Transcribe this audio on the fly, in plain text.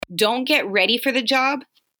Don't get ready for the job.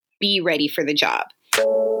 Be ready for the job.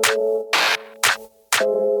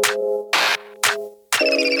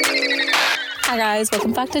 Hi guys,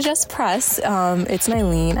 welcome back to Just Press. It's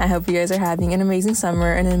Nylene. I hope you guys are having an amazing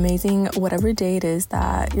summer and an amazing whatever day it is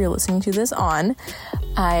that you're listening to this on.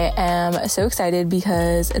 I am so excited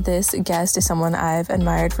because this guest is someone I've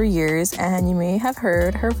admired for years, and you may have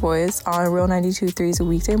heard her voice on Real 92.3's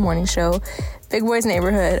weekday morning show, Big Boys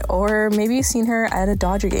Neighborhood, or maybe you've seen her at a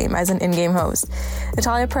Dodger game as an in-game host.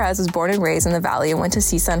 Natalia Perez was born and raised in the Valley and went to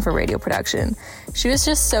CSUN for radio production. She was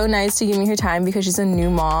just so nice to give me her time because she's a new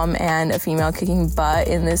mom and a female kicking butt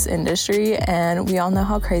in this industry, and we all know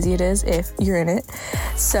how crazy it is if you're in it.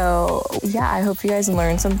 So yeah, I hope you guys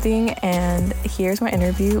learned something, and here's my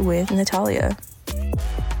interview with Natalia.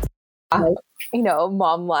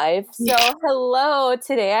 Mom life. So hello,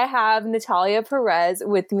 today I have Natalia Perez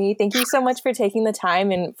with me. Thank you so much for taking the time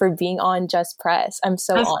and for being on Just Press. I'm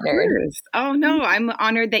so honored. Course. Oh no, I'm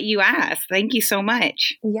honored that you asked. Thank you so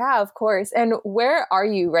much. Yeah, of course. And where are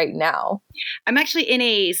you right now? I'm actually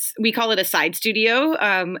in we call it a side studio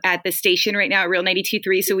at the station right now at Real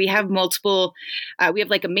 92.3. So we have multiple, we have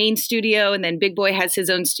like a main studio, and then Big Boy has his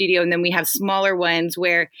own studio. And then we have smaller ones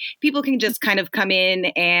where people can just kind of come in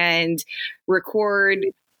and record,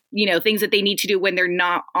 things that they need to do when they're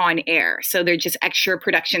not on air. So they're just extra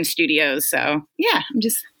production studios. So yeah, I'm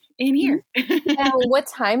just in here. And what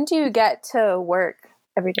time do you get to work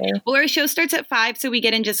every day? Well, our show starts at 5, so we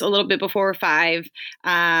get in just a little bit before 5.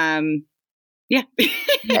 Yeah.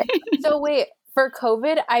 Okay. So wait, for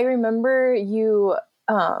COVID, I remember you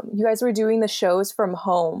guys were doing the shows from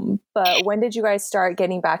home, but when did you guys start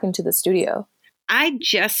getting back into the studio? I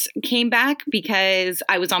just came back because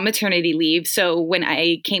I was on maternity leave. So when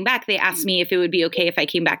I came back, they asked me if it would be okay if I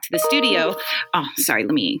came back to the studio. Oh, sorry.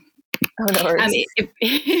 Let me. Oh, no worries.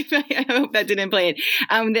 I hope that didn't play it.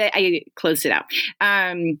 I closed it out.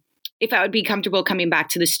 If I would be comfortable coming back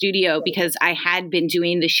to the studio, because I had been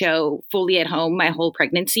doing the show fully at home my whole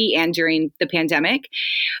pregnancy and during the pandemic.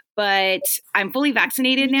 But I'm fully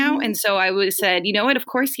vaccinated now. And so I said, you know what, of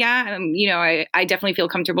course, yeah. I definitely feel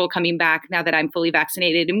comfortable coming back now that I'm fully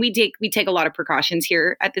vaccinated. And we take a lot of precautions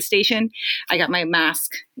here at the station. I got my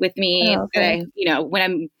mask with me. Oh, okay. When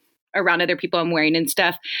I'm around other people, I'm wearing and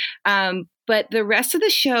stuff. But the rest of the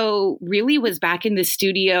show really was back in the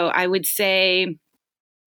studio, I would say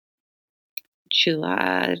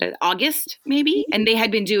July, August, maybe. And they had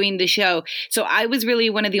been doing the show. So I was really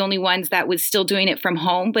one of the only ones that was still doing it from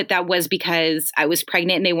home, but that was because I was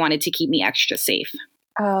pregnant and they wanted to keep me extra safe.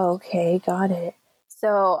 Oh, okay. Got it.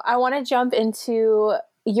 So I want to jump into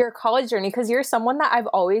your college journey because you're someone that I've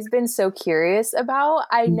always been so curious about.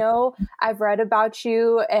 I know I've read about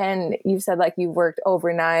you, and you've said like you worked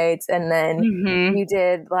overnights and then you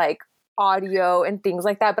did like audio and things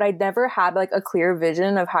like that, but I never had like a clear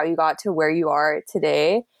vision of how you got to where you are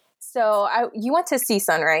today. So you went to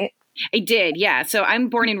CSUN, right? I did, yeah. So I'm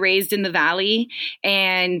born and raised in the Valley,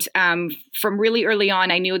 and from really early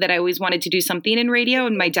on, I knew that I always wanted to do something in radio,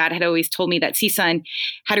 and my dad had always told me that CSUN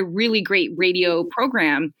had a really great radio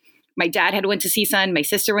program. My dad had went to CSUN, my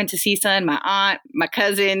sister went to CSUN, my aunt, my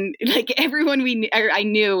cousin, like everyone I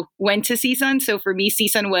knew went to CSUN. So for me,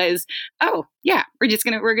 CSUN was, oh yeah, we're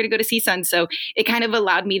gonna go to CSUN. So it kind of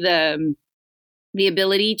allowed me the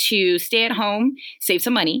ability to stay at home, save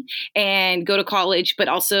some money, and go to college, but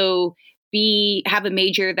also have a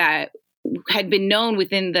major that had been known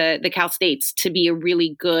within the Cal States to be a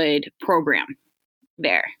really good program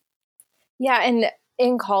there. Yeah, and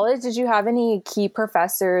in college, did you have any key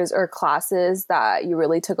professors or classes that you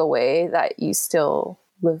really took away that you still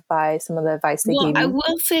live by some of the advice they gave you? I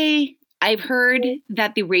will say I've heard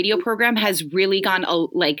that the radio program has really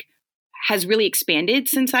has really expanded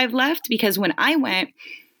since I've left, because when I went,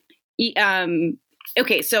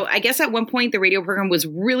 okay, so I guess at one point the radio program was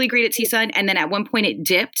really great at CSUN, and then at one point it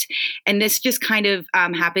dipped. And this just kind of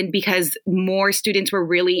happened because more students were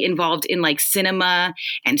really involved in like cinema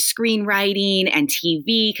and screenwriting and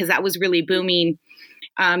TV, because that was really booming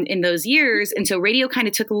in those years. And so radio kind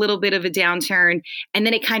of took a little bit of a downturn, and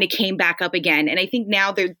then it kind of came back up again. And I think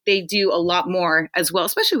now they do a lot more as well,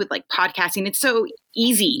 especially with like podcasting. It's so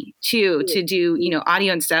easy to do,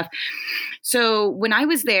 audio and stuff. So when I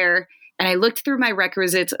was there, and I looked through my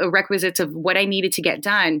requisites of what I needed to get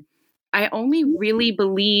done, I only really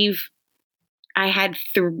believe I had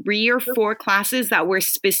 3 or 4 classes that were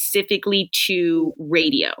specifically to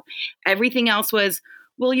radio. Everything else was,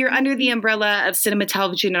 well, you're under the umbrella of cinema,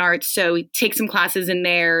 television, and arts, so take some classes in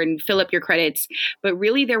there and fill up your credits. But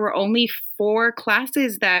really, there were only 4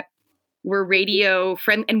 classes that were radio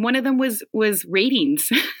friend, and one of them was ratings,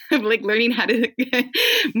 like learning how to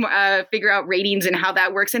figure out ratings and how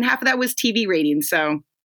that works, and half of that was TV ratings. So,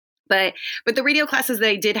 but the radio classes that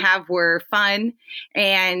I did have were fun,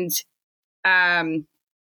 and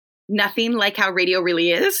nothing like how radio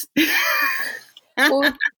really is.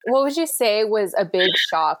 What would you say was a big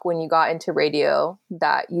shock when you got into radio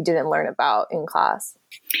that you didn't learn about in class?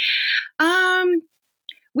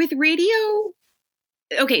 With radio,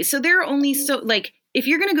 okay, so there are only like, if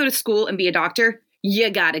you're going to go to school and be a doctor, you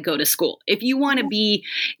got to go to school. If you want to be,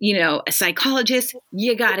 a psychologist,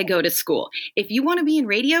 you got to go to school. If you want to be in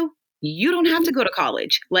radio, you don't have to go to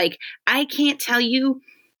college. Like, I can't tell you,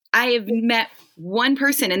 I have met one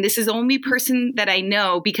person, and this is the only person that I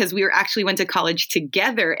know because we went to college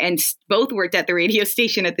together and both worked at the radio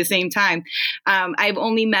station at the same time. I've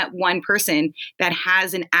only met one person that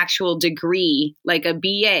has an actual degree, like a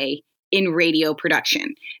BA in radio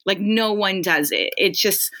production. Like, no one does it. It's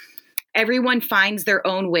just, everyone finds their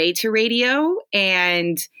own way to radio.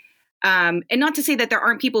 And not to say that there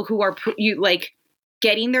aren't people who are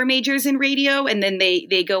getting their majors in radio and then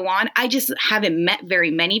they go on. I just haven't met very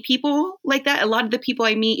many people like that. A lot of the people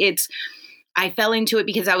I meet, I fell into it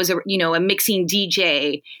because I was a mixing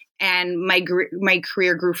DJ, and my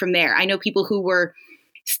career grew from there. I know people who were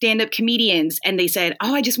stand-up comedians and they said,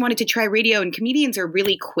 oh, I just wanted to try radio, and comedians are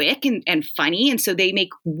really quick and funny. And so they make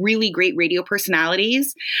really great radio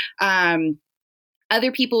personalities.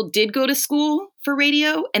 Other people did go to school for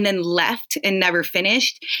radio and then left and never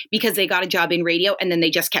finished because they got a job in radio and then they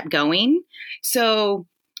just kept going. So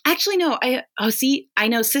actually, no, I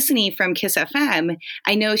know Sissany from Kiss FM.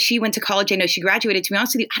 I know she went to college. I know she graduated. To be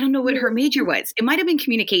honest with you, I don't know what her major was. It might have been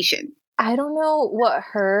communication. I don't know what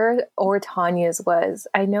her or Tanya's was.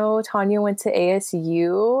 I know Tanya went to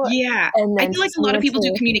ASU. Yeah. And then I feel like a lot of people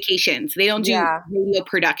do communications. They don't do radio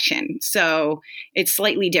production. So it's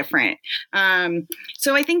slightly different.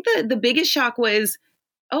 So I think the biggest shock was,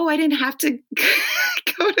 oh, I didn't have to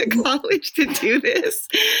go to college to do this.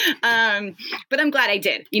 But I'm glad I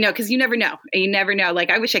did, because you never know. You never know.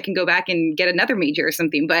 Like, I wish I can go back and get another major or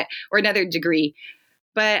something, or another degree.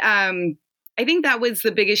 But I think that was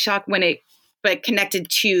the biggest shock when it connected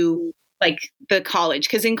to like the college.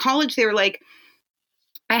 Because in college, they were like,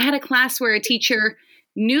 I had a class where a teacher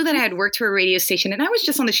knew that I had worked for a radio station, and I was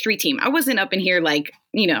just on the street team. I wasn't up in here like,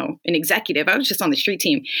 an executive. I was just on the street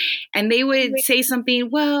team. And they would say something,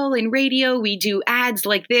 well, in radio, we do ads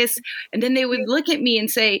like this. And then they would look at me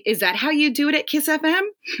and say, is that how you do it at Kiss FM?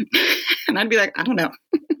 And I'd be like, I don't know.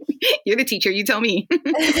 You're the teacher. You tell me.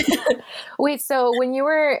 Wait, so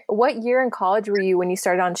what year in college were you when you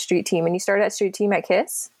started on street team? And you started at street team at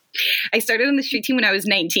Kiss? I started on the street team when I was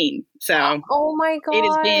 19. So oh my God. It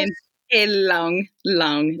has been a long,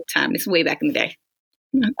 long time. It's way back in the day.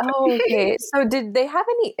 Oh, okay. So did they have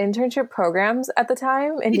any internship programs at the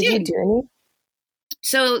time? And did you do any?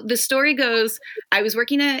 So the story goes, I was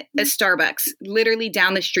working at a Starbucks literally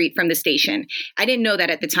down the street from the station. I didn't know that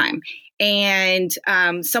at the time. And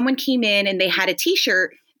someone came in and they had a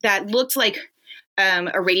t-shirt that looked like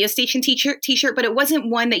a radio station t-shirt, but it wasn't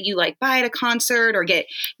one that you like buy at a concert or get,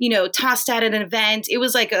 tossed at an event. It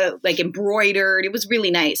was like embroidered. It was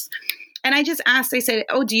really nice. And I just asked, I said,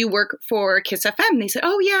 oh, do you work for Kiss FM? And they said,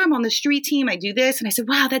 oh yeah, I'm on the street team. I do this. And I said,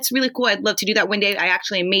 wow, that's really cool. I'd love to do that one day. I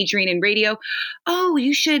actually am majoring in radio. Oh,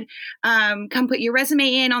 you should come put your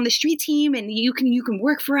resume in on the street team and you can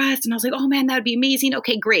work for us. And I was like, oh man, that would be amazing.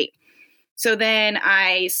 Okay, great. So then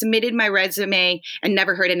I submitted my resume and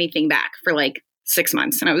never heard anything back for like 6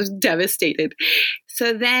 months. And I was devastated.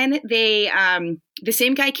 So then the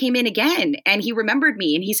same guy came in again and he remembered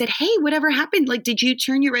me and he said, hey, whatever happened? Like, did you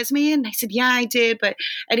turn your resume in? And I said, yeah, I did, but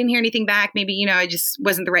I didn't hear anything back. Maybe, I just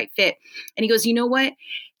wasn't the right fit. And he goes, you know what?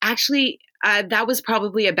 Actually, that was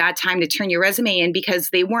probably a bad time to turn your resume in because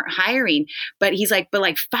they weren't hiring. But he's like, but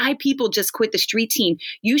like 5 people just quit the street team.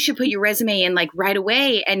 You should put your resume in like right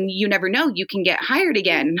away. And you never know, you can get hired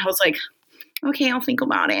again. And I was like, okay, I'll think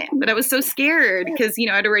about it. But I was so scared because,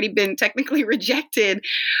 I'd already been technically rejected.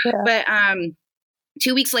 Yeah. But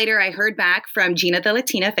 2 weeks later, I heard back from Gina the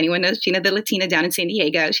Latina. If anyone knows Gina the Latina down in San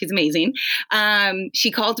Diego, she's amazing.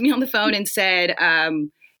 She called me on the phone and said,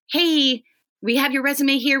 hey, we have your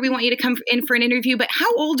resume here. We want you to come in for an interview. But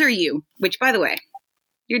how old are you? Which, by the way,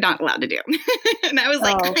 you're not allowed to do. And I was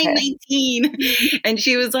like, okay. I'm 19. And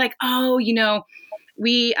she was like, oh,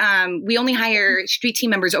 we only hire street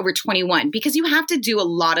team members over 21 because you have to do a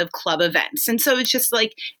lot of club events. And so it's just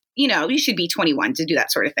like, you should be 21 to do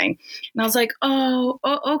that sort of thing. And I was like, oh,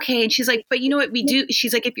 okay. And she's like, but you know what we do?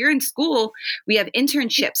 She's like, if you're in school, we have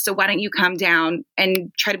internships. So why don't you come down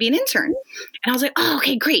and try to be an intern? And I was like, oh,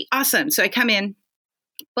 okay, great. Awesome. So I come in,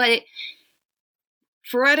 but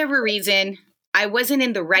for whatever reason, I wasn't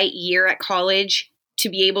in the right year at college to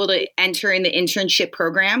be able to enter in the internship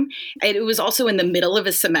program. It was also in the middle of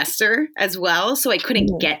a semester as well. So I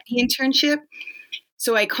couldn't get the internship.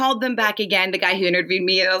 So I called them back again, the guy who interviewed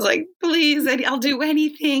me, and I was like, please, I'll do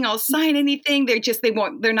anything. I'll sign anything. They're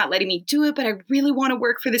not letting me do it, but I really want to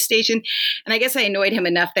work for the station. And I guess I annoyed him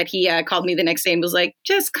enough that he called me the next day and was like,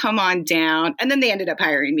 just come on down. And then they ended up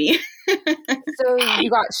hiring me. So you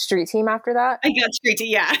got street team after that? I got street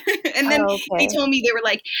team, yeah. And then they told me, they were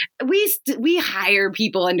like, we hire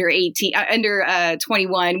people under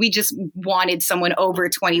 21. We just wanted someone over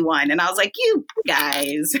 21. And I was like, you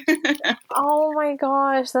guys. Oh my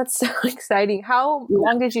gosh, that's so exciting. How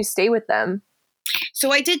long did you stay with them?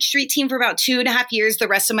 So I did street team for about 2.5 years, the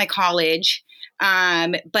rest of my college.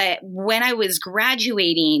 But when I was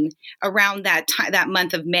graduating around that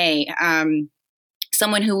month of May,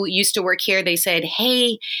 someone who used to work here, they said,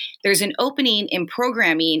 hey, there's an opening in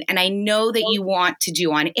programming, and I know that you want to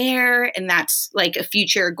do on air, and that's like a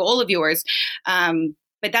future goal of yours.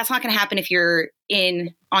 But that's not going to happen if you're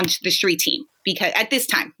on the street team, because at this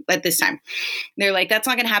time, they're like, that's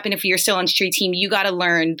not going to happen if you're still on street team. You got to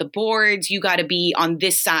learn the boards. You got to be on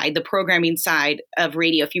this side, the programming side of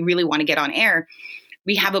radio, if you really want to get on air.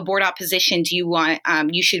 We have a board op position. Do you want,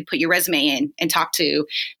 you should put your resume in and talk to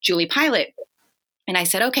Julie Pilot. And I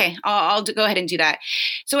said, okay, I'll go ahead and do that.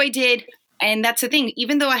 So I did. And that's the thing.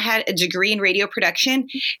 Even though I had a degree in radio production,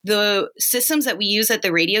 the systems that we use at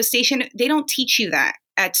the radio station, they don't teach you that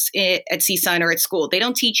at CSUN or at school. They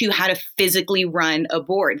don't teach you how to physically run a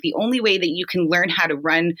board. The only way that you can learn how to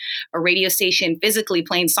run a radio station physically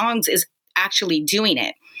playing songs is actually doing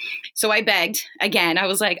it. So I begged again. I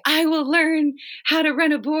was like, I will learn how to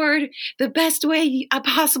run a board the best way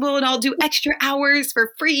possible, and I'll do extra hours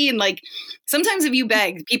for free. And like, sometimes if you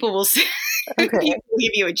beg, people will give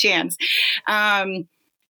you a chance. And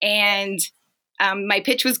my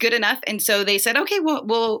pitch was good enough, and so they said, okay,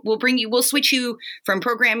 we'll switch you from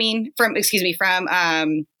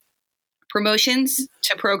promotions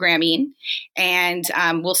to programming, and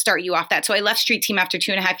we'll start you off that. So I left street team after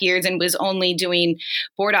 2.5 years and was only doing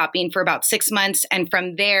board opping for about 6 months. And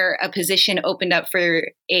from there, a position opened up for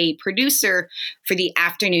a producer for the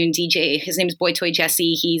afternoon DJ. His name is Boy Toy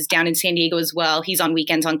Jesse. He's down in San Diego as well. He's on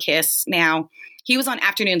weekends on KISS now. He was on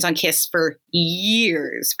afternoons on KISS for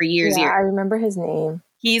years. Yeah, I remember his name.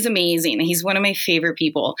 He's amazing. He's one of my favorite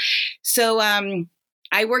people. So,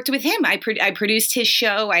 I worked with him. I produced his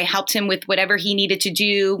show. I helped him with whatever he needed to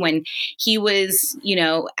do when he was,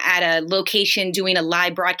 at a location doing a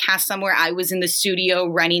live broadcast somewhere. I was in the studio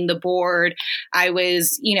running the board. I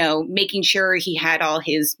was, making sure he had all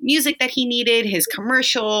his music that he needed, his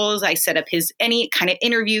commercials. I set up any kind of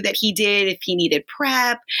interview that he did, if he needed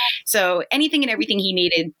prep. So anything and everything he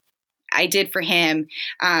needed, I did for him.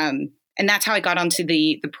 And that's how I got onto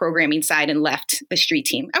the programming side and left the street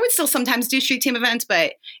team. I would still sometimes do street team events,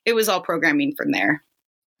 but it was all programming from there.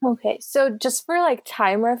 Okay. So just for like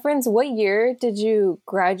time reference, what year did you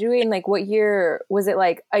graduate? And like what year was it,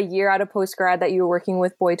 like a year out of post-grad that you were working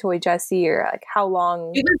with Boy Toy Jesse, or like how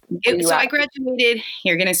long? I graduated.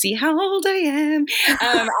 You're going to see how old I am.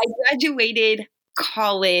 I graduated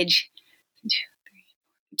college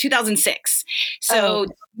 2006. So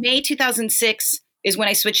May 2006 is when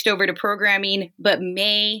I switched over to programming, but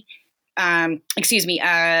November,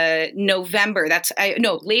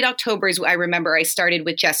 late October is I remember I started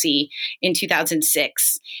with Jesse in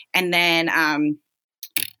 2006. And then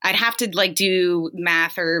I'd have to like do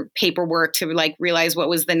math or paperwork to like realize what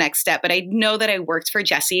was the next step. But I know that I worked for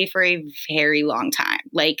Jesse for a very long time,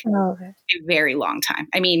 a very long time.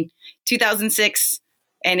 I mean, 2006,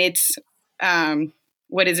 and it's,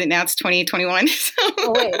 what is it now? It's 2021. So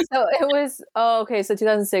it was, so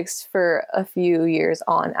 2006 for a few years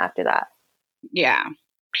on after that. Yeah.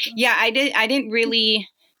 Yeah, I didn't really,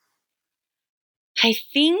 I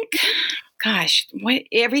think, gosh,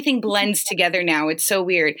 everything blends together now. It's so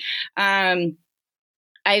weird. I've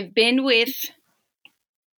been with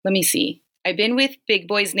Big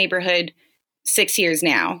Boys Neighborhood 6 years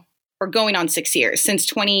now, or going on 6 years, since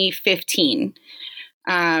 2015.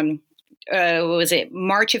 What was it?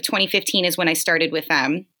 March of 2015 is when I started with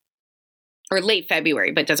them, or late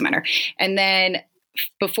February, but it doesn't matter. And then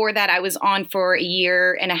before that, I was on for 1.5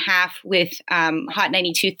 years with Hot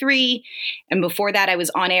 92.3. And before that, I was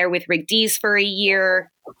on air with Rick Dees for a year.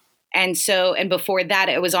 And before that,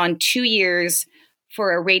 I was on 2 years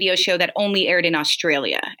for a radio show that only aired in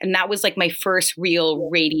Australia. And that was like my first real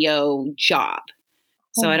radio job.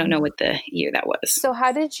 So I don't know what the year that was. So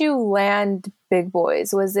how did you land Big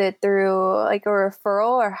Boys? Was it through like a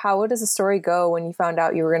referral, or how does the story go when you found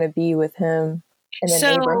out you were going to be with him in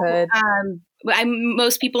the neighborhood?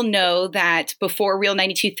 Most people know that before Real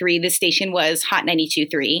 92.3, the station was Hot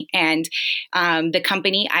 92.3. And the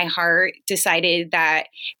company, iHeart, decided that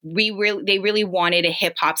they really wanted a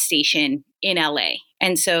hip hop station in LA.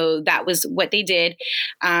 And so that was what they did.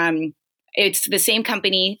 It's the same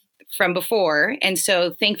company from before. And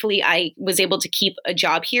so thankfully I was able to keep a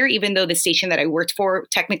job here, even though the station that I worked for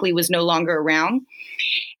technically was no longer around.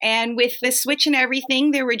 And with the switch and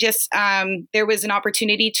everything, there was an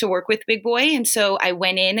opportunity to work with Big Boy. And so I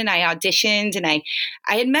went in and I auditioned, and I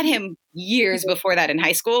had met him years before that in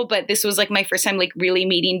high school, but this was like my first time like really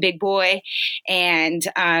meeting Big Boy. And,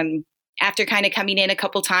 after kind of coming in a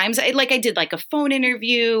couple times, I did like a phone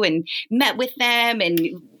interview and met with them, and,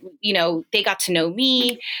 you know, they got to know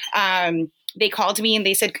me. They called me and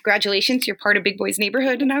they said, "Congratulations, you're part of Big Boy's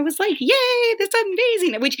neighborhood." And I was like, "Yay, that's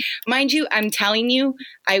amazing." Which, mind you, I'm telling you,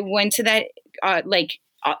 I went to that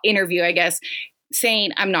interview, I guess,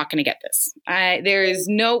 saying I'm not going to get this. There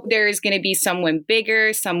is going to be someone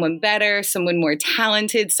bigger, someone better, someone more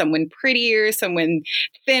talented, someone prettier, someone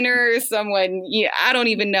thinner, I don't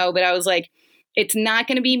even know. But I was like, it's not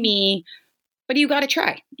going to be me, but you got to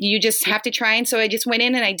try. You just have to try. And so I just went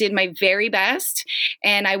in and I did my very best,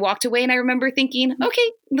 and I walked away, and I remember thinking,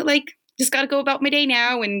 okay, like, just got to go about my day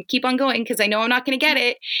now and keep on going, because I know I'm not going to get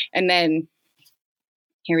it. And then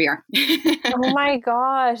here we are. Oh my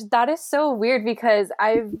gosh. That is so weird, because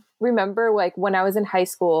I remember like when I was in high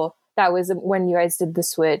school, that was when you guys did the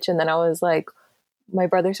switch. And then I was like, my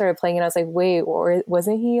brother started playing and I was like, wait, or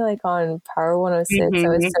wasn't he like on Power 106? Mm-hmm. I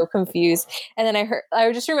was so confused. And then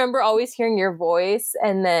I just remember always hearing your voice.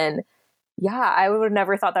 And then, yeah, I would have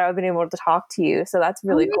never thought that I would have been able to talk to you. So that's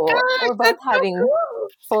really cool. Gosh, we're both having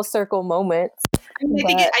full circle moments. I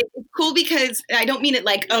think it's cool because I don't mean it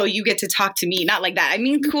like, oh, you get to talk to me. Not like that. I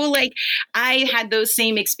mean, cool. Like, I had those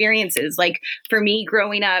same experiences. Like, for me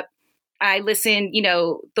growing up, I listened, you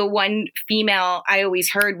know, the one female I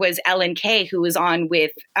always heard was Ellen K, who was on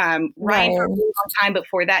with Ryan for a really long time.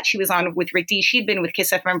 Before that, she was on with Rick D. She'd been with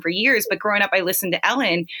Kiss FM for years. But growing up, I listened to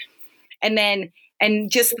Ellen.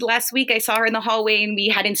 And just last week, I saw her in the hallway, and we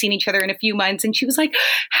hadn't seen each other in a few months. And she was like,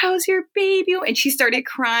 "How's your baby?" And she started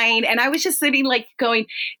crying. And I was just sitting like going,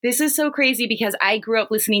 this is so crazy, because I grew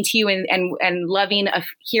up listening to you and loving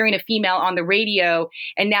hearing a female on the radio.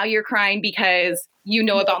 And now you're crying because you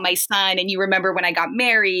know about my son, and you remember when I got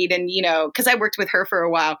married, and, you know, because I worked with her for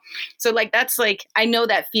a while. So like, that's like, I know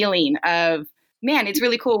that feeling of, man, it's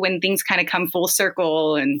really cool when things kind of come full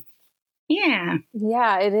circle. And yeah,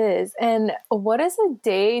 it is. And what does a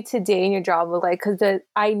day to day in your job look like? Because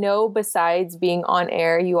I know besides being on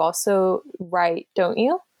air, you also write, don't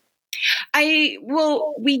you?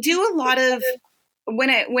 We do a lot of,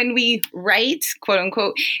 when we write, quote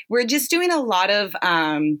unquote, we're just doing a lot of,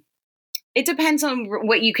 it depends on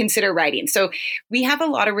what you consider writing. So we have a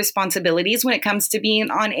lot of responsibilities when it comes to being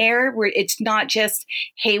on air, where it's not just,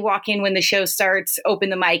 hey, walk in when the show starts, open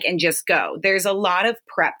the mic and just go. There's a lot of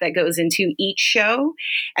prep that goes into each show.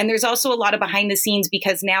 And there's also a lot of behind the scenes,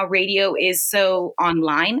 because now radio is so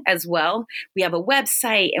online as well. We have a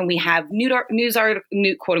website, and we have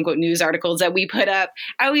quote unquote news articles that we put up.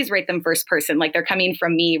 I always write them first person, like they're coming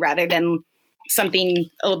from me rather than something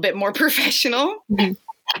a little bit more professional. Mm-hmm.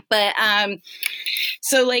 But,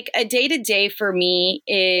 so like a day to day for me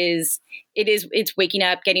it's waking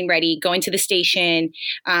up, getting ready, going to the station,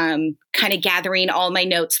 kind of gathering all my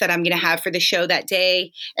notes that I'm going to have for the show that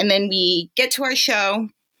day. And then we get to our show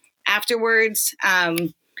afterwards.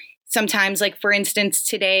 Sometimes, like, for instance,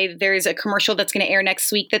 today there's a commercial that's going to air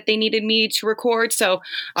next week that they needed me to record. So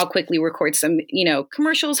I'll quickly record some, you know,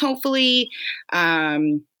 commercials, hopefully.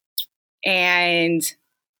 And then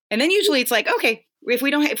usually it's like, okay, if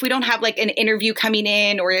we don't have like an interview coming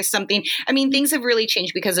in or something, I mean, things have really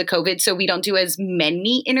changed because of COVID. So we don't do as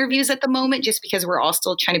many interviews at the moment, just because we're all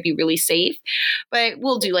still trying to be really safe. But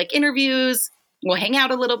we'll do like interviews. We'll hang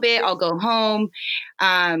out a little bit. I'll go home.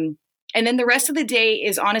 And then the rest of the day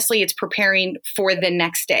is, honestly, it's preparing for the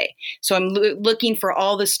next day. So I'm looking for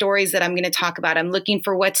all the stories that I'm going to talk about. I'm looking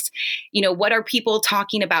for what are people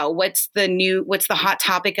talking about? What's the hot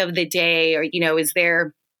topic of the day? Or, you know, is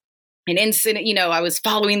there an incident? You know, I was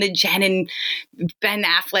following the Jen and Ben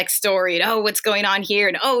Affleck story, and, oh, what's going on here?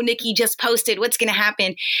 And, oh, Nikki just posted, what's going to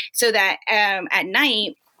happen? So that at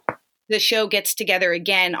night, the show gets together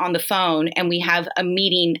again on the phone and we have a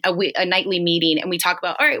meeting, a nightly meeting, and we talk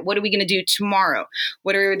about, all right, what are we going to do tomorrow?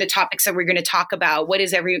 What are the topics that we're going to talk about? What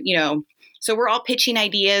is so we're all pitching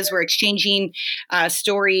ideas, we're exchanging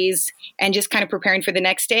stories and just kind of preparing for the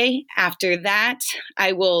next day. After that,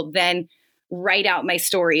 I will then write out my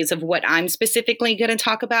stories of what I'm specifically going to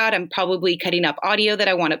talk about. I'm probably cutting up audio that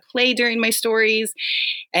I want to play during my stories.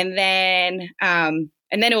 And then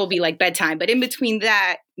it will be like bedtime. But in between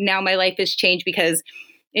that, now my life has changed because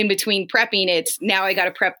in between prepping, it's now I got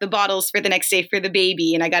to prep the bottles for the next day for the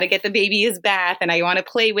baby, and I got to get the baby his bath, and I want to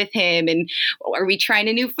play with him. And are we trying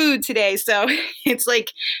a new food today? So it's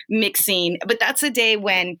like mixing. But that's a day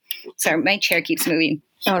when, sorry, my chair keeps moving.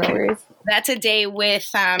 Oh, no worries. That's a day with,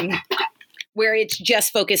 where it's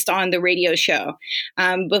just focused on the radio show.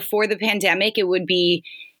 Before the pandemic, it would be,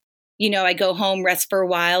 I go home, rest for a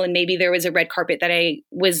while, and maybe there was a red carpet that I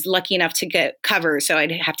was lucky enough to cover. So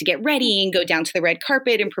I'd have to get ready and go down to the red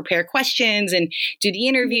carpet and prepare questions and do the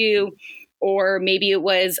interview. Or maybe it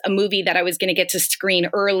was a movie that I was going to get to screen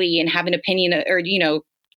early and have an opinion or,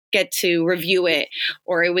 get to review it.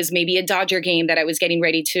 Or it was maybe a Dodger game that I was getting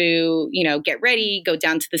ready to, get ready, go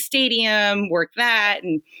down to the stadium, work that.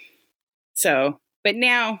 And so, but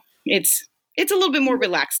now it's a little bit more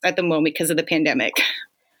relaxed at the moment because of the pandemic.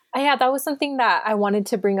 Yeah, that was something that I wanted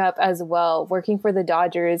to bring up as well. Working for the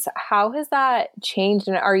Dodgers, how has that changed?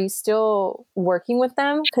 And are you still working with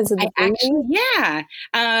them because of the baby? Yeah.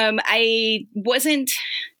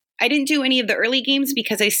 I didn't do any of the early games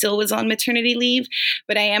because I still was on maternity leave,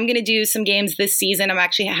 but I am going to do some games this season. I'm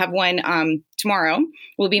actually have one tomorrow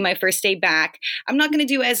will be my first day back. I'm not going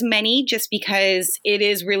to do as many just because it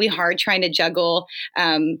is really hard trying to juggle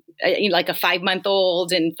like a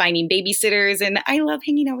 5-month-old and finding babysitters. And I love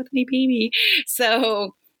hanging out with my baby.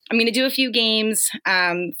 So I'm going to do a few games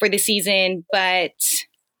for the season, but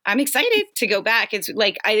I'm excited to go back. It's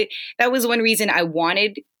like that was one reason I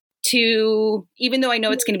wanted to, even though I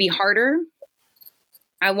know it's going to be harder,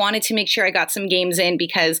 I wanted to make sure I got some games in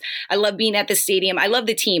because I love being at the stadium. I love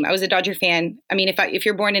the team. I was a Dodger fan. I mean, if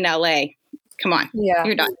you're born in LA, come on,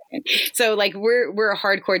 you're Dodger fan. So like we're a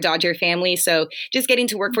hardcore Dodger family. So just getting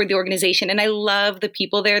to work for the organization, and I love the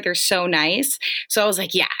people there. They're so nice. So I was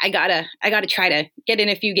like, yeah, I gotta try to get in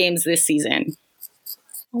a few games this season.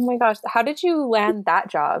 Oh my gosh, how did you land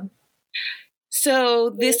that job?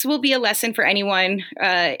 So this will be a lesson for anyone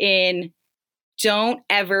in don't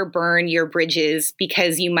ever burn your bridges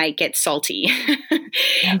because you might get salty.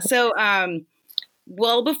 So,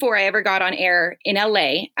 well, before I ever got on air in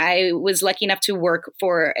LA, I was lucky enough to work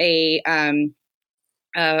for a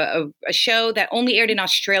show that only aired in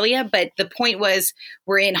Australia. But the point was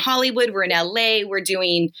we're in Hollywood, we're in LA, we're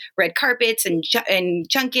doing red carpets and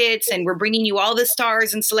junkets, and we're bringing you all the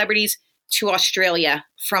stars and celebrities to Australia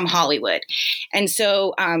from Hollywood. And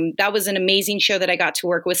so that was an amazing show that I got to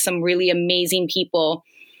work with some really amazing people.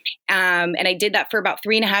 And I did that for about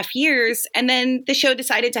 3.5 years. And then the show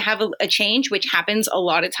decided to have a change, which happens a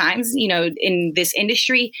lot of times, in this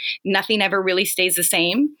industry, nothing ever really stays the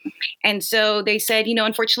same. And so they said,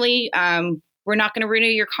 unfortunately, we're not going to renew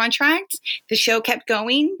your contract. The show kept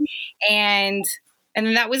going and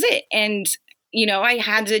then that was it. And I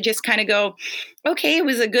had to just kind of go, okay, it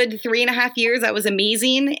was a good 3.5 years. That was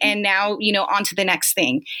amazing. And now, on to the next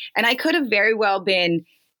thing. And I could have very well been,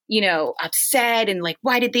 upset and like,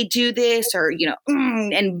 why did they do this? Or,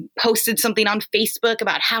 and posted something on Facebook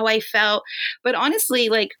about how I felt. But honestly,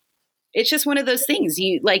 like, it's just one of those things.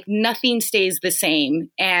 Nothing stays the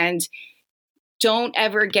same. And don't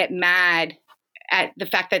ever get mad at the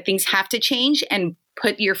fact that things have to change and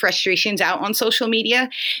put your frustrations out on social media,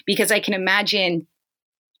 because I can imagine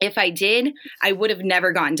if I did, I would have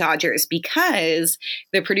never gotten Dodgers, because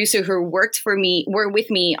the producer who worked with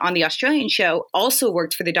me on the Australian show also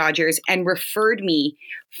worked for the Dodgers and referred me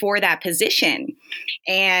for that position.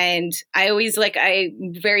 And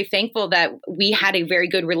I'm very thankful that we had a very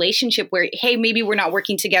good relationship where, hey, maybe we're not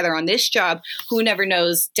working together on this job. Who never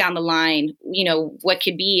knows down the line, what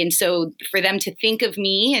could be. And so for them to think of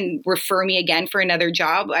me and refer me again for another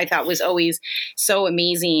job, I thought was always so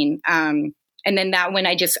amazing. And then that when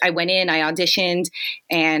I went in, I auditioned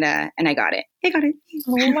and I got it. I got it.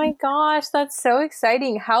 Oh my gosh, that's so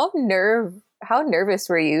exciting. How nervous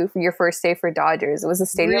were you for your first day for Dodgers? Was the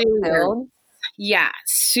stadium filled? Yeah,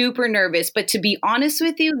 super nervous. But to be honest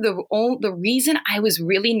with you, the reason I was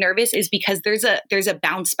really nervous is because there's a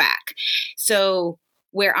bounce back. So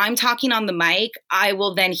where I'm talking on the mic, I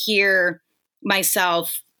will then hear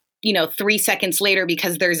myself, 3 seconds later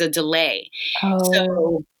because there's a delay. Oh.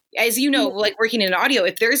 So as you know, like working in audio,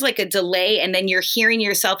 if there's like a delay and then you're hearing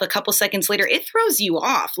yourself a couple seconds later, it throws you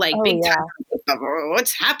off like big time.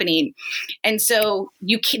 What's happening? And so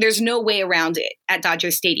there's no way around it at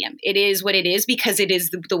Dodger Stadium. It is what it is because it is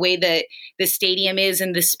the way that the stadium is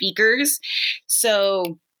and the speakers.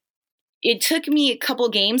 So it took me a couple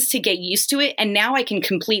games to get used to it. And now I can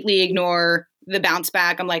completely ignore the bounce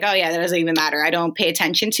back. I'm like, oh yeah, that doesn't even matter. I don't pay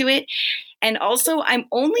attention to it. And also I'm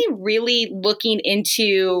only really looking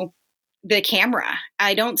into the camera.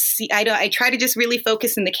 I try to just really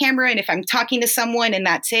focus in the camera. And if I'm talking to someone and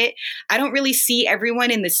that's it, I don't really see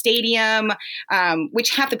everyone in the stadium,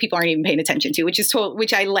 which half the people aren't even paying attention to,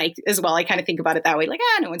 which I like as well. I kind of think about it that way. Like,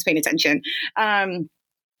 no one's paying attention.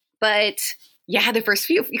 But yeah, the first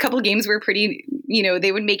couple of games were pretty,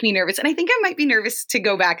 they would make me nervous. And I think I might be nervous to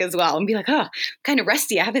go back as well and be like, oh, I'm kind of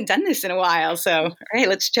rusty. I haven't done this in a while. So, all right,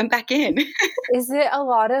 let's jump back in. Is it a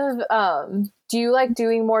lot of, do you like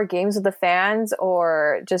doing more games with the fans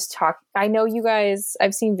or just talk? I know you guys,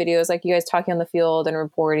 I've seen videos like you guys talking on the field and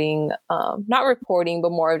reporting, not reporting,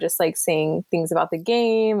 but more of just like saying things about the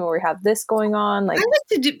game or we have this going on. Like, I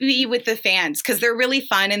like to be with the fans because they're really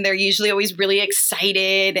fun and they're usually always really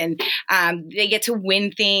excited and they get to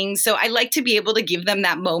win things. So I like to be able to give them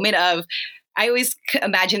that moment of, I always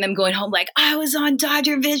imagine them going home like, I was on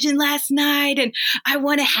Dodger Vision last night and I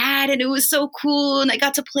won a hat and it was so cool and I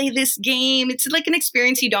got to play this game. It's like an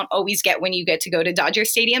experience you don't always get when you get to go to Dodger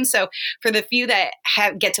Stadium. So for the few that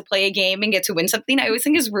get to play a game and get to win something, I always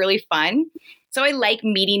think is really fun. So I like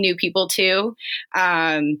meeting new people too.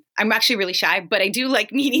 I'm actually really shy, but I do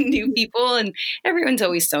like meeting new people and everyone's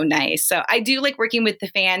always so nice. So I do like working with the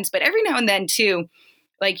fans, but every now and then too,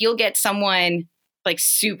 like you'll get someone like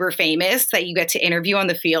super famous that you get to interview on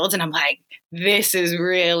the field. And I'm like, this is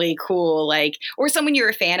really cool. Like, or someone you're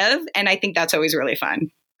a fan of. And I think that's always really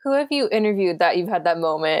fun. Who have you interviewed that you've had that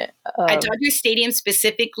moment? At Dodger Stadium,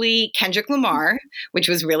 specifically Kendrick Lamar, which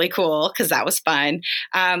was really cool because that was fun.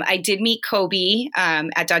 I did meet Kobe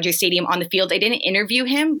at Dodger Stadium on the field. I didn't interview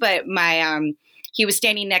him, but he was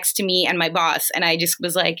standing next to me and my boss. And I just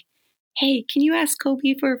was like, hey, can you ask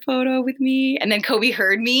Kobe for a photo with me? And then Kobe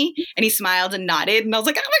heard me and he smiled and nodded. And I was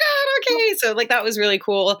like, oh my God, okay. So like, that was really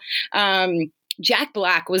cool. Jack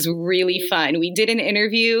Black was really fun. We did an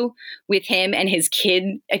interview with him and his kid.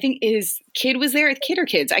 I think his kid was there, kid or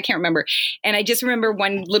kids. I can't remember. And I just remember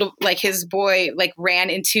one little, like his boy, like ran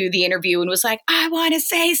into the interview and was like, I want to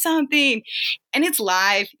say something. And it's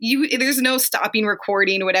live. There's no stopping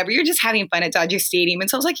recording or whatever. You're just having fun at Dodger Stadium. And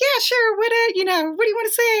so I was like, yeah, sure. What do you want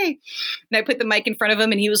to say? And I put the mic in front of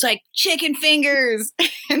him and he was like, chicken fingers.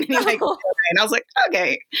 And then he like, and I was like,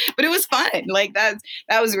 okay. But it was fun. Like that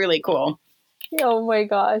was really cool. Oh my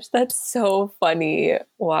gosh, that's so funny.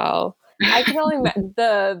 Wow. I can only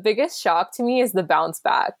the biggest shock to me is the bounce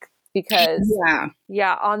back because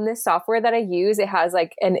on this software that I use, it has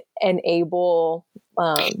like an enable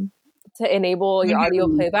to enable your audio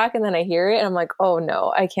playback, and then I hear it and I'm like, oh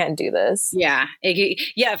no, I can't do this. Yeah.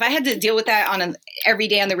 If I had to deal with that every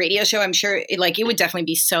day on the radio show, I'm sure it would definitely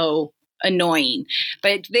be so annoying.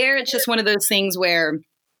 But it's just one of those things where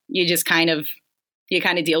you just kind of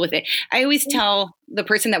deal with it. I always tell the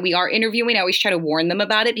person that we are interviewing, I always try to warn them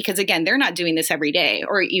about it because again, they're not doing this every day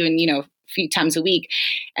or even, a few times a week.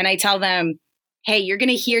 And I tell them, hey, you're going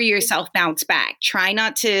to hear yourself bounce back. Try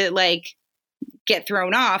not to get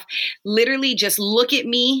thrown off. Literally just look at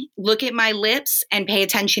me, look at my lips and pay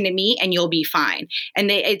attention to me and you'll be fine. And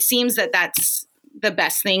it seems that that's the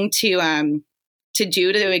best thing to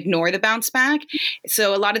do to ignore the bounce back.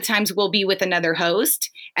 So a lot of times we'll be with another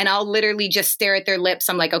host and I'll literally just stare at their lips.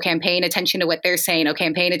 I'm like, okay, I'm paying attention to what they're saying. Okay,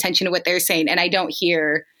 I'm paying attention to what they're saying. And I don't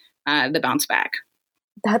hear the bounce back.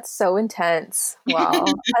 That's so intense. Wow.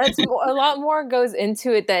 A lot more goes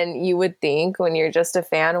into it than you would think when you're just a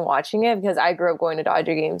fan watching it, because I grew up going to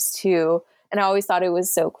Dodger games too. And I always thought it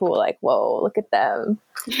was so cool. Like, whoa, look at them.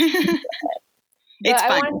 It's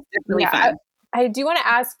fun. It's really fun. I do want to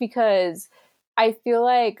ask because I feel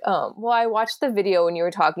like, I watched the video when you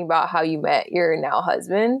were talking about how you met your now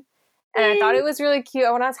husband, and I thought it was really cute.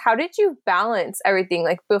 I want to ask, how did you balance everything?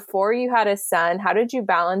 Like before you had a son, how did you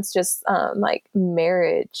balance just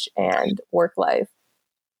marriage and work life?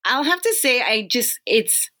 I'll have to say,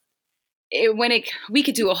 we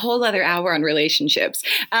could do a whole other hour on relationships.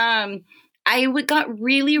 I got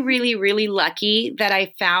really, really, really lucky that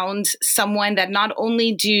I found someone that not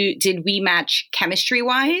only did we match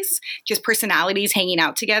chemistry-wise, just personalities hanging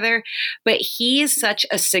out together, but he is such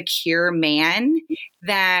a secure man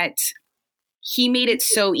that he made it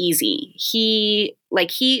so easy.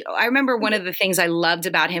 I remember one of the things I loved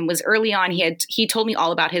about him was early on, he told me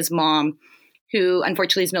all about his mom, who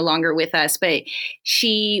unfortunately is no longer with us, but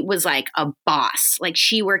she was like a boss. Like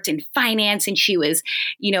she worked in finance and she was,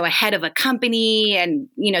 a head of a company, and,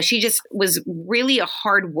 she just was really a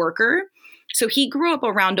hard worker. So he grew up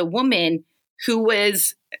around a woman who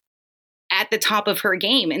was at the top of her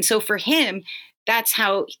game. And so for him, that's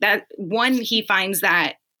how he finds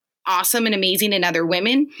that awesome and amazing in other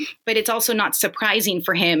women, but it's also not surprising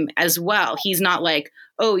for him as well. He's not like,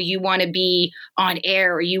 oh, you want to be on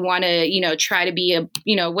air or you want to, try to be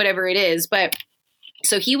whatever it is. But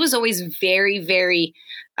so he was always very, very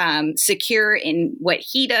secure in what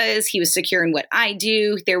he does. He was secure in what I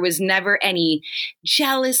do. There was never any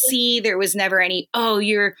jealousy. There was never any,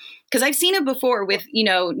 because I've seen it before with,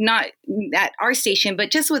 not at our station, but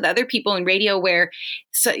just with other people in radio where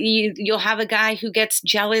you'll have a guy who gets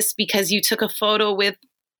jealous because you took a photo with,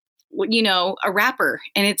 a rapper.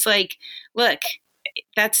 And it's like, look,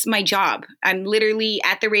 that's my job. I'm literally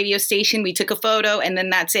at the radio station. We took a photo and then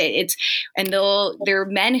that's it. There are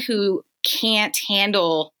men who can't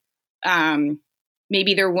handle,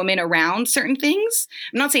 maybe their woman around certain things.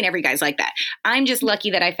 I'm not saying every guy's like that. I'm just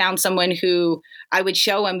lucky that I found someone who I would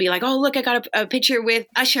show and be like, oh, look, I got a picture with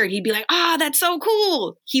Usher. And he'd be like, oh, that's so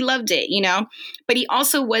cool. He loved it, but he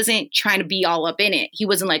also wasn't trying to be all up in it. He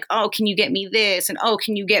wasn't like, oh, can you get me this? And oh,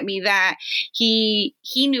 can you get me that? He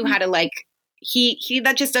knew how to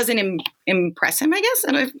that just doesn't impress him, I guess.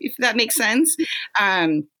 I don't know if that makes sense.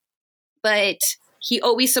 But he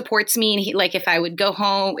always supports me. And if I would go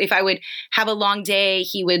home, if I would have a long day,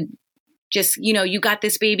 he would just, you got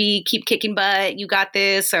this, baby, keep kicking butt. You got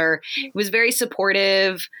this. Or was very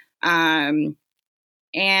supportive. And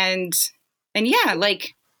yeah,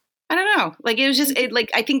 I don't know. It was just,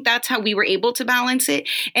 I think that's how we were able to balance it.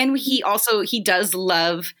 And he does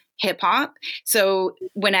love hip hop. So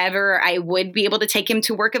whenever I would be able to take him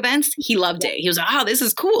to work events, he loved it. He was like, oh, this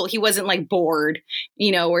is cool. He wasn't bored,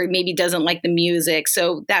 or maybe doesn't like the music.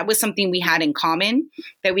 So that was something we had in common,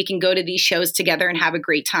 that we can go to these shows together and have a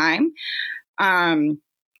great time. But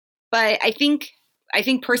I think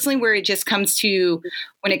personally where it just comes to,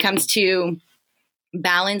 when it comes to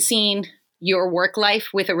balancing your work life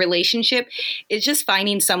with a relationship, is just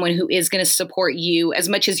finding someone who is going to support you as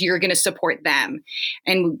much as you're going to support them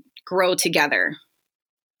and grow together.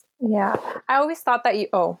 Yeah. I always thought that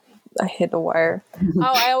I hit the wire.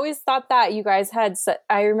 I always thought that you guys had,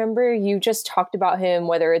 I remember you just talked about him,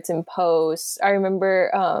 whether it's in posts. I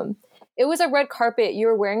remember it was a red carpet. You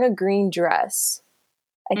were wearing a green dress.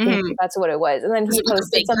 I think that's what it was. And then he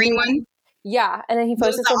posted something. Green one? Yeah. And then he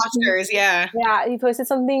posted something. Oscars, yeah. Yeah. He posted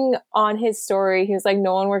something on his story. He was like,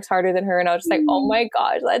 no one works harder than her. And I was just like, oh my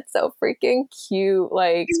gosh, that's so freaking cute.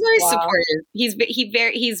 He's very supportive. He's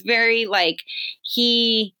very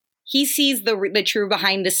he sees the true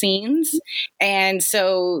behind the scenes. And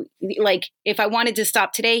so if I wanted to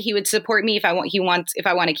stop today, he would support me. If I want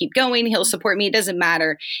to keep going, he'll support me. It doesn't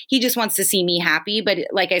matter. He just wants to see me happy. But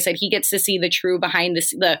like I said, he gets to see the true behind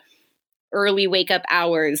the early wake up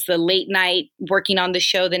hours, the late night working on the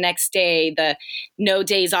show the next day, the no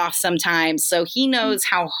days off sometimes. So he knows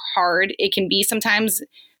how hard it can be sometimes,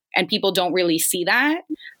 and people don't really see that.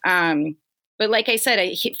 But like I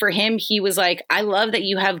said, for him, he was like, I love that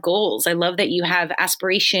you have goals. I love that you have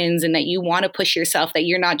aspirations and that you want to push yourself, that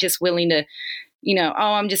you're not just willing to,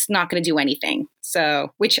 I'm just not going to do anything.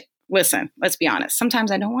 So, listen, let's be honest. Sometimes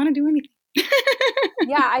I don't want to do anything.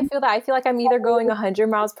 Yeah, I feel that. I feel like I'm either going 100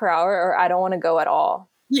 miles per hour or I don't want to go at all.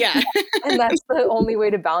 Yeah. And that's the only way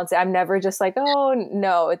to balance it. I'm never just like, oh,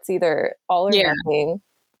 no, it's either all or nothing.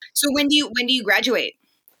 So when do you graduate?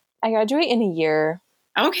 I graduate in a year.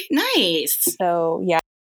 Okay, nice. So, yeah.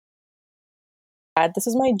 This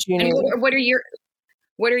is my junior. And what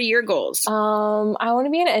are your goals? I want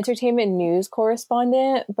to be an entertainment news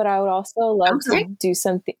correspondent, but I would also love to do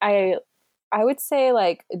something. I would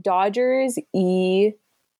say Dodgers,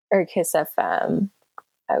 or Kiss FM.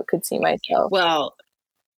 I could see myself. Well,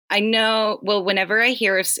 I know. Well, whenever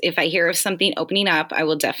if I hear of something opening up, I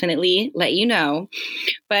will definitely let you know.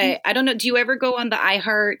 But I don't know. Do you ever go on the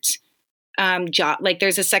iHeart job?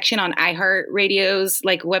 There's a section on iHeart Radio's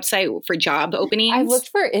website for job openings. I've looked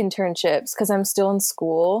for internships because I'm still in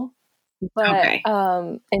school. But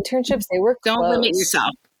internships, they work. Don't limit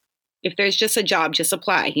yourself. If there's just a job, just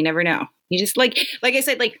apply. You never know. You just like I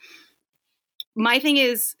said, my thing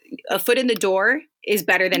is a foot in the door is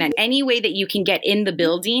better than any way that you can get in the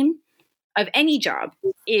building of any job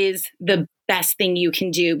is the best thing you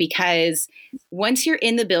can do, because once you're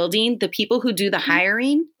in the building, the people who do the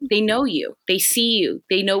hiring, they know you, they see you,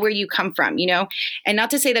 they know where you come from, and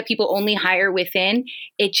not to say that people only hire within,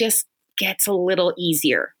 it just gets a little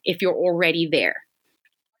easier if you're already there.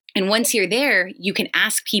 And once you're there, you can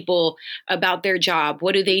ask people about their job.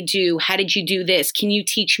 What do they do? How did you do this? Can you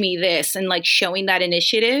teach me this? And like showing that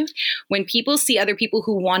initiative. When people see other people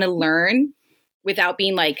who want to learn without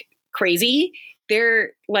being like crazy,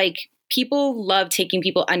 they're like, people love taking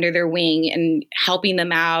people under their wing and helping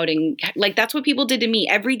them out. And like, that's what people did to me.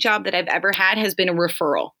 Every job that I've ever had has been a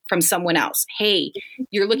referral from someone else. Hey,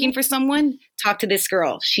 you're looking for someone? Talk to this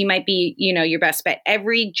girl. She might be, your best bet.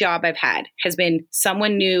 Every job I've had has been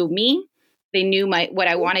someone knew me. They knew what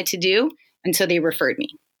I wanted to do, and so they referred me.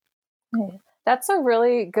 That's a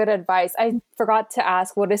really good advice. I forgot to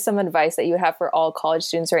ask, what is some advice that you would have for all college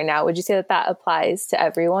students right now? Would you say that applies to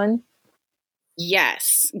everyone?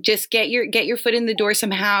 Yes. Just get your foot in the door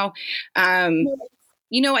somehow. I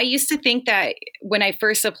used to think that when I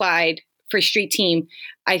first applied for Street Team,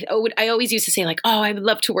 I always used to say like, oh, I would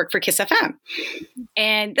love to work for Kiss FM.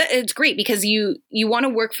 And it's great because you want to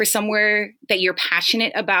work for somewhere that you're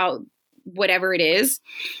passionate about, whatever it is.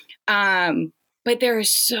 But there are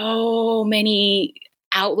so many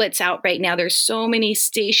outlets out right now. There's so many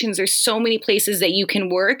stations. There's so many places that you can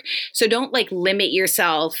work. So don't like limit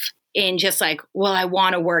yourself in just like, well, I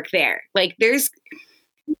want to work there. Like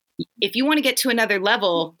if you want to get to another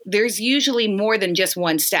level, there's usually more than just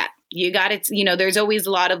one step. You got it. There's always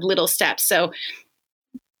a lot of little steps. So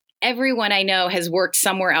everyone I know has worked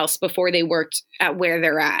somewhere else before they worked at where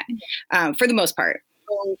they're at, for the most part.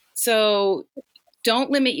 So don't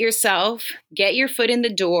limit yourself. Get your foot in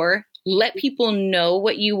the door. Let people know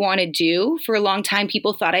what you want to do. For a long time,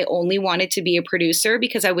 people thought I only wanted to be a producer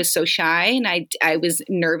because I was so shy and I was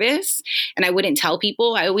nervous and I wouldn't tell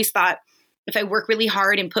people. I always thought if I work really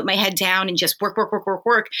hard and put my head down and just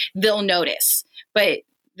work, they'll notice. But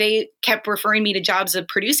they kept referring me to jobs of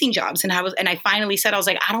producing jobs. And I finally said, I was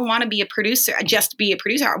like, I don't want to be a producer. Just be a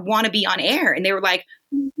producer. I want to be on air. And they were like,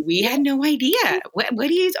 we had no idea. What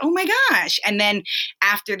do you, oh my gosh. And then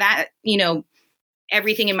after that,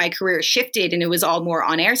 everything in my career shifted and it was all more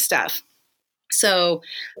on air stuff. So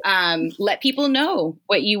let people know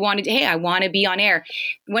what you wanted. Hey, I want to be on air.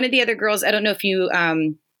 One of the other girls, I don't know if you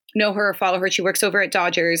know her or follow her. She works over at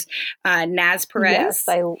Dodgers, Naz Perez. Yes,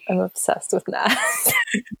 I'm obsessed with Naz.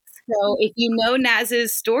 So if you know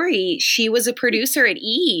Naz's story, she was a producer at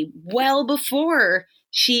E! Well before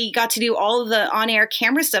she got to do all of the on-air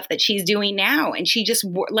camera stuff that she's doing now. And she just,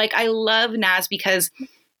 like, I love Naz because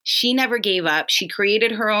she never gave up. She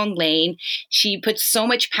created her own lane. She puts so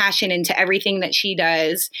much passion into everything that she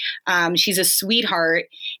does. She's a sweetheart.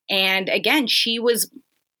 And again,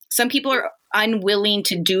 some people are unwilling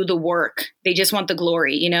to do the work. They just want the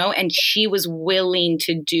glory, and she was willing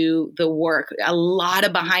to do the work. A lot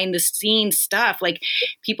of behind the scenes stuff. Like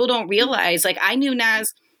people don't realize, like I knew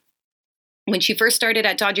Naz when she first started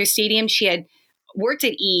at Dodger Stadium. She had worked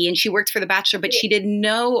at E! And she worked for The Bachelor, but she did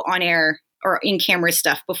no on air or in camera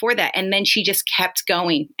stuff before that. And then she just kept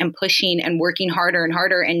going and pushing and working harder and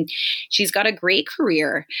harder. And she's got a great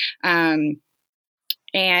career. And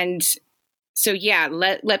so, yeah,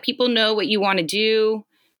 let people know what you want to do,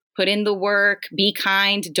 put in the work, be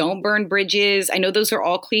kind, don't burn bridges. I know those are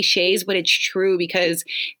all cliches, but it's true because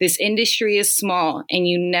this industry is small and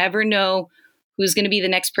you never know who's going to be the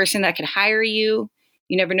next person that could hire you.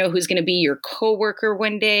 You never know who's going to be your coworker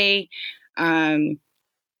one day.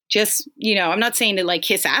 Just, I'm not saying to like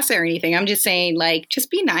kiss ass or anything. I'm just saying like,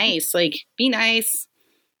 just be nice,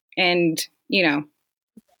 and,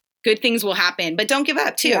 good things will happen, but don't give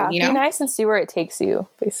up too. Yeah, be nice and see where it takes you,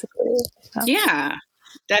 basically. Yeah,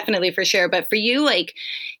 definitely for sure. But for you, like,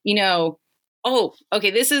 oh,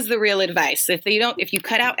 okay, this is the real advice. If you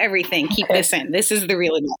cut out everything, keep this in. This is the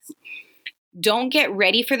real advice. Don't get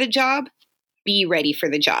ready for the job. Be ready for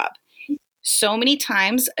the job. So many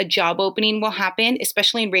times a job opening will happen,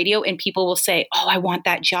 especially in radio, and people will say, oh, I want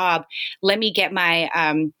that job. Let me get my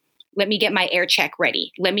air check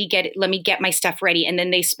ready. Let me get my stuff ready. And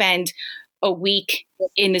then they spend a week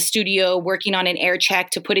in the studio working on an air check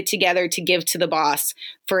to put it together to give to the boss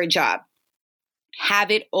for a job.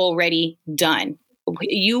 Have it already done.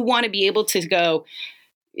 You want to be able to go,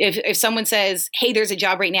 if someone says, hey, there's a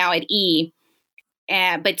job right now at E!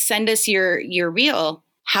 But send us your reel.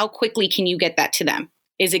 How quickly can you get that to them?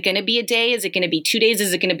 Is it going to be a day? Is it going to be 2 days?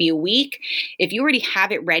 Is it going to be a week? If you already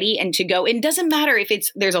have it ready and to go, it doesn't matter if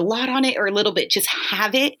there's a lot on it or a little bit, just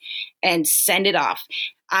have it and send it off.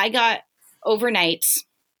 I got overnights,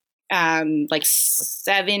 like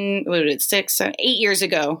 8 years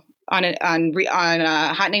ago on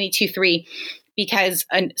Hot 92.3 because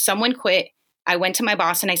someone quit. I went to my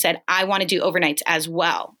boss and I said, I want to do overnights as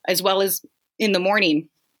well as in the morning.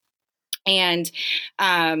 And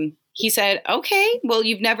he said, okay, well,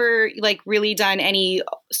 you've never like really done any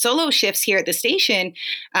solo shifts here at the station.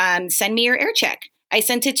 Send me your air check. I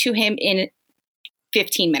sent it to him in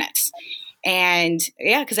 15 minutes. And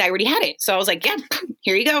yeah, because I already had it. So I was like, yeah,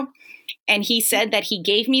 here you go. And he said that he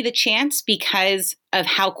gave me the chance because of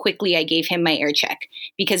how quickly I gave him my air check,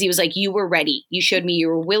 because he was like, you were ready. You showed me you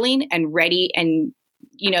were willing and ready. And,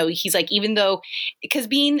 you know, he's like, even though, because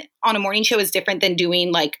being on a morning show is different than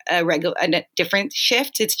doing like a different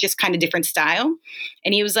shift. It's just kind of different style.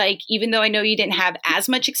 And he was like, even though I know you didn't have as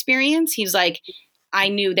much experience, he's like, I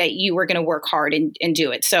knew that you were going to work hard and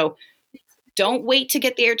do it. So don't wait to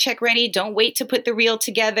get the air check ready. Don't wait to put the reel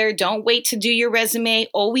together. Don't wait to do your resume.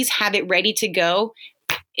 Always have it ready to go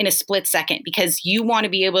in a split second, because you want to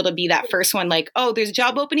be able to be that first one like, oh, there's a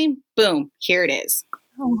job opening. Boom, here it is.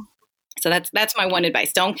 Oh. So that's my one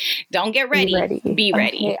advice. Don't get ready. Be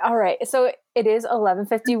ready. Okay, all right. So it is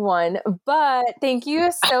 11:51, but thank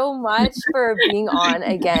you so much for being on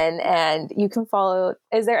again. And you can follow.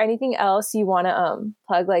 Is there anything else you want to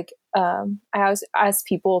plug? Like I always ask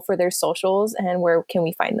people for their socials, and where can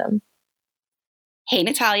we find them? Hey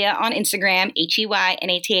Natalia on Instagram,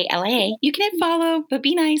 HeyNatalia. You can hit follow, but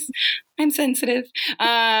be nice. I'm sensitive.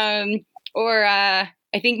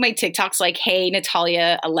 I think my TikTok's like, Hey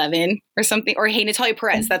Natalia 11 or something, or Hey Natalia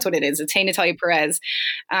Perez. That's what it is. It's Hey Natalia Perez.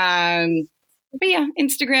 But yeah,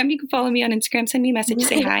 Instagram, you can follow me on Instagram. Send me a message.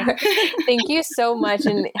 Say hi. Thank you so much.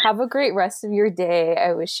 And have a great rest of your day.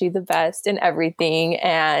 I wish you the best in everything.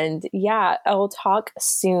 And yeah, I'll talk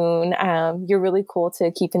soon. You're really cool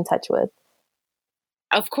to keep in touch with.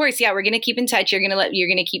 Of course. Yeah. We're going to keep in touch. You're going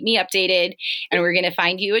to keep me updated, and we're going to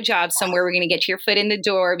find you a job somewhere. We're going to get your foot in the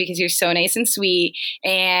door, because you're so nice and sweet,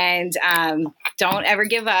 and don't ever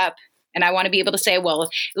give up. And I want to be able to say, well,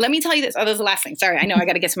 let me tell you this. Oh, that was the last thing. Sorry. I know I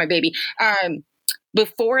got to get to my baby.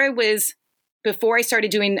 Before I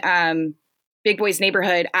started doing Big Boys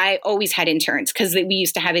Neighborhood, I always had interns, because we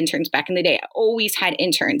used to have interns back in the day. I always had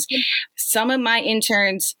interns. Some of my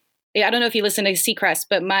interns, I don't know if you listen to Seacrest,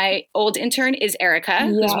 but my old intern is Erica,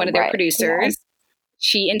 who's one of their producers. Yeah.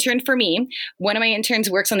 She interned for me. One of my interns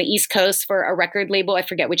works on the East Coast for a record label. I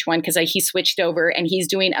forget which one, because he switched over, and he's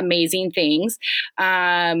doing amazing things.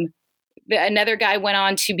 Another guy went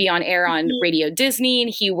on to be on air on Radio Disney, and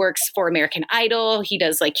he works for American Idol. He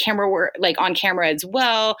does like camera work, like on camera as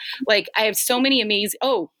well. Like I have so many amazing.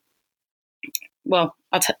 Oh, well,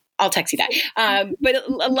 I'll text you that. But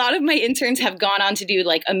a lot of my interns have gone on to do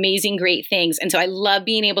like amazing, great things. And so I love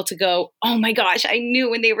being able to go, oh my gosh, I knew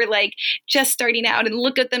when they were like just starting out, and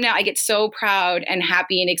look at them now. I get so proud and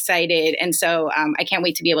happy and excited. And so I can't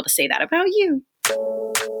wait to be able to say that about you.